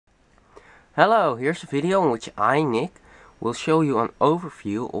Hello, here's a video in which I, Nick, will show you an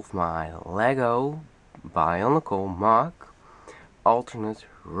overview of my Lego Bionicle MOC alternate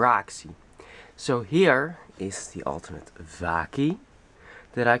Rahkshi. So here is the alternate Vahki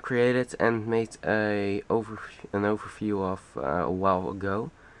that I created and made an overview of a while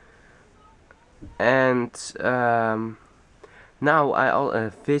ago. And now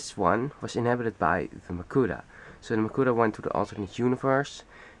this one was inhabited by the Makuta. So the Makuta went to the alternate universe,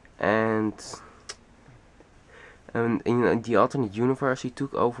 and in the alternate universe he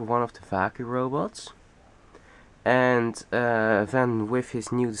took over one of the Vahki robots, and then with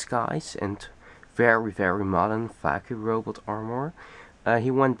his new disguise and very modern Vahki robot armor, he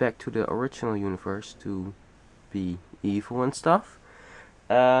went back to the original universe to be evil and stuff.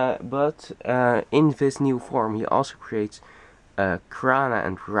 But in this new form he also creates Kraana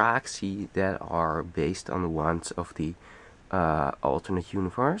and Rahksi that are based on the ones of the alternate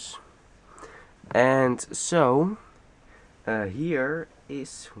universe. And so here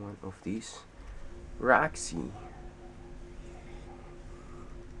is one of these Rahksi.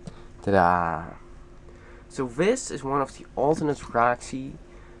 Ta-da! So this is one of the alternate Rahksi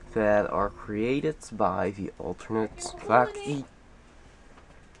that are created by the alternate Vahki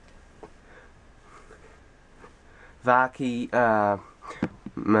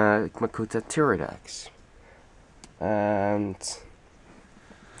Makuta Teridax. And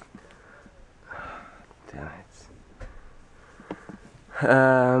damn it.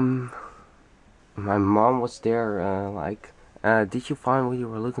 My mom was there, did you find what you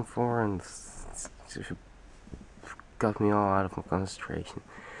were looking for? And she got me all out of my concentration.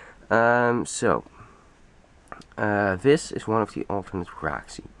 This is one of the alternate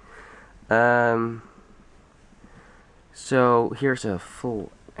Rahksi. So here's a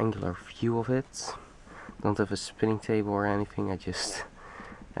full angular view of it. Don't have a spinning table or anything, I just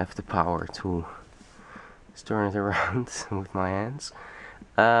have the power to turn it around with my hands.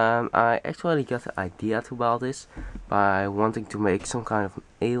 I actually got the idea about this by wanting to make some kind of an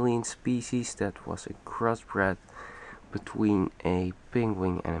alien species that was a crossbred between a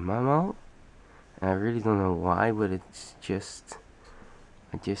penguin and a mammal. I really don't know why, but it's just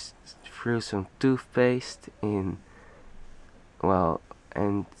I just threw some toothpaste in. Well,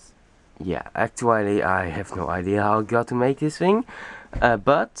 and yeah, actually I have no idea how I got to make this thing,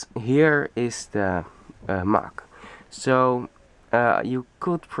 but here is the MOC. So you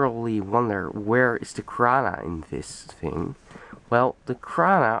could probably wonder, where is the Kraana in this thing? Well, the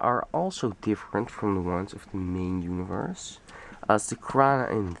Kraana are also different from the ones of the main universe, as the Kraana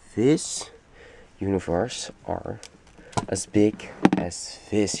in this universe are as big as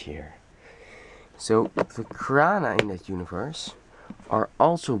this here. So the Kraana in that universe are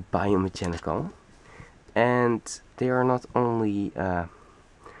also biomechanical, and they are not only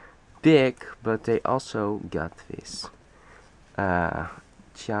big, but they also got this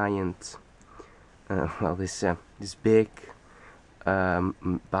giant, this big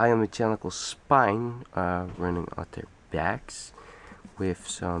biomechanical spine running at their backs, with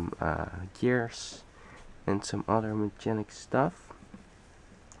some gears and some other mechanic stuff,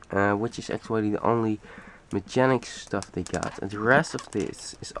 which is actually the only mechanic stuff they got. And the rest of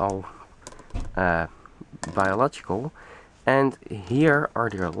this is all biological. And here are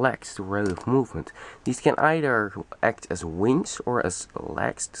their legs, the relative movement. These can either act as wings or as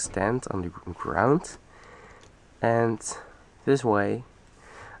legs to stand on the ground. And this way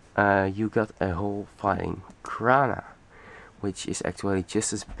you got a whole fighting Kraana, which is actually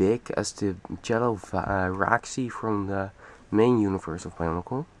just as big as the yellow Rahksi from the main universe of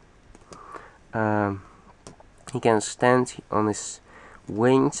Bionicle. He can stand on his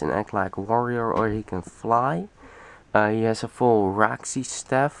wings and act like a warrior, or he can fly. He has a full Rahksi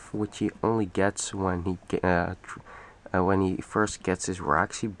staff, which he only gets when he first gets his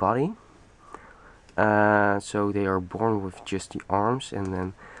Rahksi body. So they are born with just the arms, and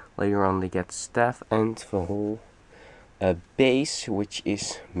then later on they get staff and the whole base, which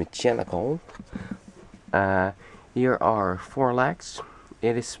is mechanical. Here are 4 legs.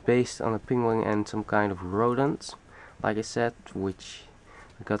 It is based on a penguin and some kind of rodent, like I said, which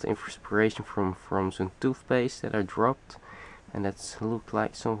I got inspiration from some toothpaste that I dropped, and that looked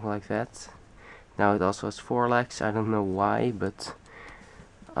like something like that. Now it also has 4 legs. I don't know why, but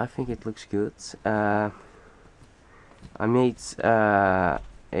I think it looks good. I made a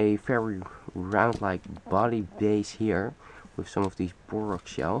very round-like body base here with some of these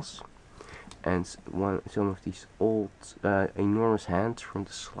Borax shells, and some of these old enormous hands from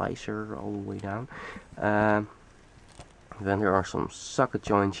the slicer all the way down. Then there are some socket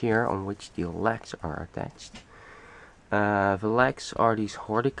joints here on which the legs are attached. The legs are these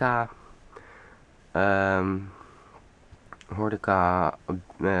Hordica Mordecai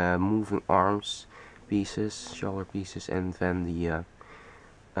moving arms pieces, shoulder pieces, and then the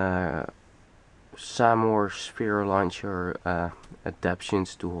Samor spear launcher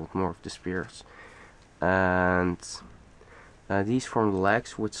adaptations to hold more of the spears, and these form the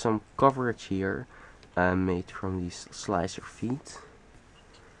legs with some coverage here made from these slicer feet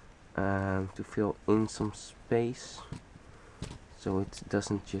to fill in some space so it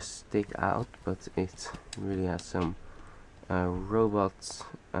doesn't just stick out, but it really has some robot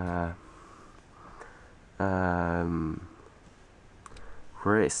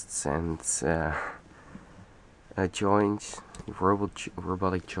wrists and joints,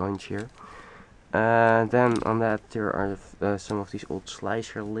 robotic joints here. Then on that there are some of these old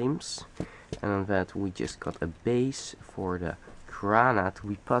slicer limbs, and on that we just got a base for the Kraana to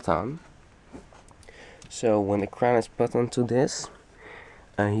be put on. So when the Kraana is put onto this,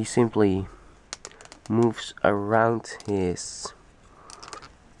 he simply moves around his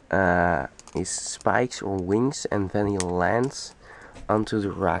spikes or wings, and then he lands onto the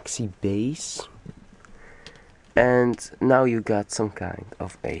Rahksi base. And now you got some kind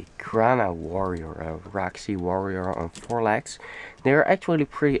of a Kraana warrior, a Rahksi warrior on 4 legs. They're actually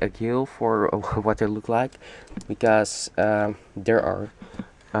pretty agile for what they look like, because there are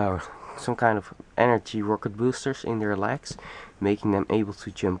some kind of energy rocket boosters in their legs, making them able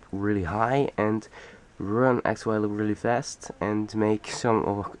to jump really high and run actually really fast and make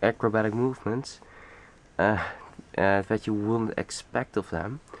some acrobatic movements that you wouldn't expect of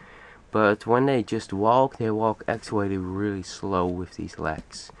them. But when they just walk, they walk actually really slow with these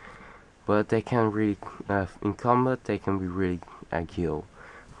legs. But they can really, in combat, they can be really agile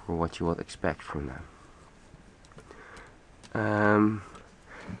for what you would expect from them.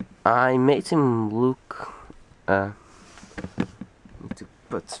 I made him look. Need to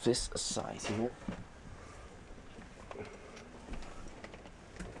put this aside here.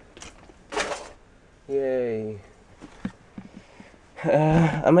 Yay.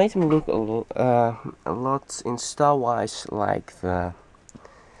 I made him look a lot in style-wise like the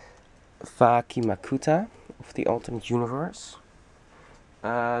Vahki Makuta of the alternate universe.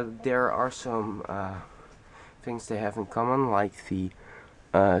 There are some things they have in common, like the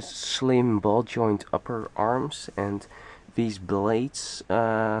slim ball joint upper arms and these blades.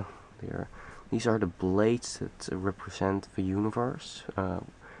 These are the blades that represent the universe,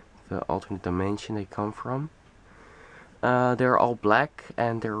 the alternate dimension they come from. They're all black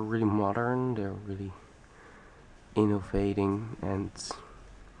and they're really modern, they're really innovating, and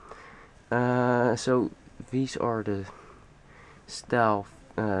so these are the style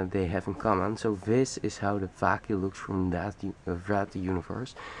they have in common. So this is how the Vahki looks from that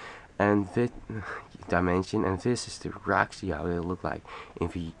universe and this dimension, and this is the Rahksi, how they look like in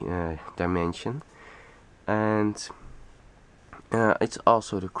the dimension, and it's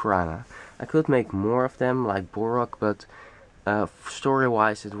also the Kraana. I could make more of them like Borok, but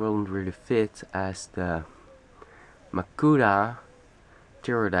story-wise it wouldn't really fit, as the Makuta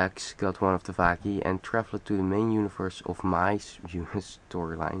Teridax got one of the Vahki and traveled to the main universe of my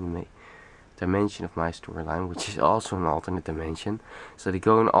storyline, the dimension of my storyline, which is also an alternate dimension. So they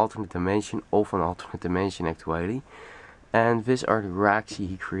go in an alternate dimension of an alternate dimension actually. And these are the Rahksi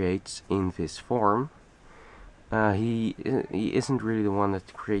he creates in this form. He isn't really the one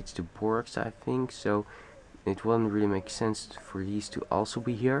that creates the Boroks, I think, so it wouldn't really make sense for these to also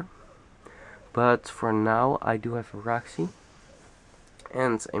be here. But for now I do have a Rahksi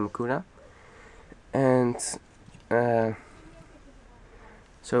and a Makuta, and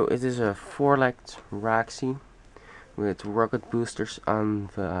so it is a 4-legged Rahksi with rocket boosters on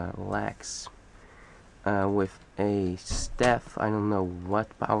the legs, with a staff. I don't know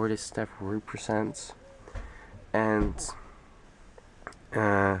what power this staff represents, and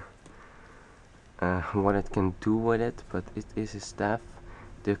what it can do with it, but it is a staff.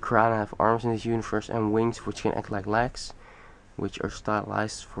 The Kraana have arms in this universe and wings which can act like legs, which are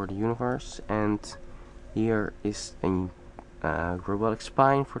stylized for the universe. And here is a robotic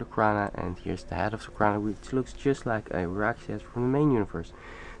spine for the Kraana, and here's the head of the Kraana, which looks just like a Rahksi head from the main universe.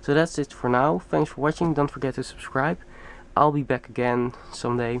 So that's it for now. Thanks for watching. Don't forget to subscribe. I'll be back again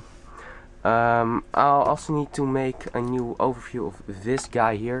someday. I'll also need to make a new overview of this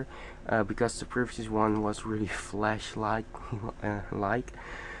guy here, because the previous one was really flashlight like.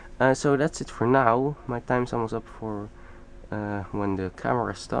 So that's it for now. My time's almost up for when the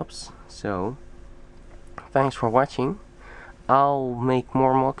camera stops. So thanks for watching. I'll make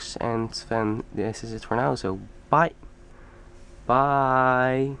more MOCs, and then this is it for now. So bye.